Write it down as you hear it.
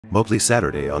Mowgli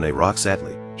Saturday on a rock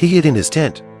sadly. He hid in his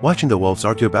tent, watching the wolves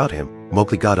argue about him.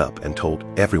 Mowgli got up and told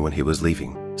everyone he was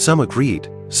leaving. Some agreed,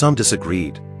 some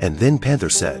disagreed, and then Panther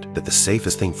said that the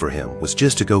safest thing for him was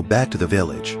just to go back to the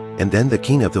village. And then the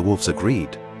king of the wolves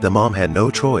agreed. The mom had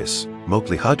no choice.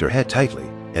 Mowgli hugged her head tightly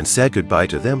and said goodbye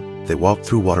to them. They walked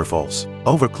through waterfalls,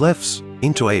 over cliffs,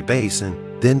 into a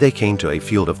basin. Then they came to a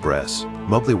field of grass.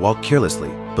 Mowgli walked carelessly,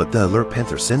 but the alert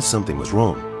panther sensed something was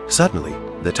wrong. Suddenly,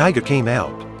 the tiger came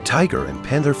out. Tiger and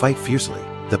panther fight fiercely.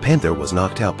 The panther was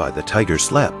knocked out by the tiger's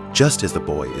slap just as the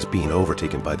boy is being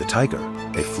overtaken by the tiger.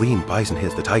 A fleeing bison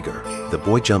hits the tiger. The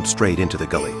boy jumped straight into the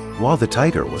gully. While the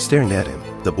tiger was staring at him,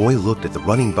 the boy looked at the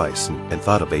running bison and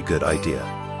thought of a good idea.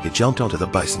 He jumped onto the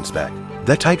bison's back.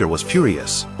 The tiger was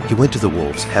furious. He went to the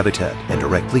wolf's habitat and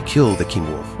directly killed the king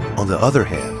wolf. On the other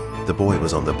hand, the boy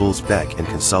was on the bull's back and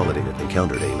Consolidated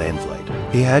encountered a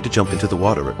landslide. He had to jump into the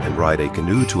water and ride a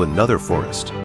canoe to another forest.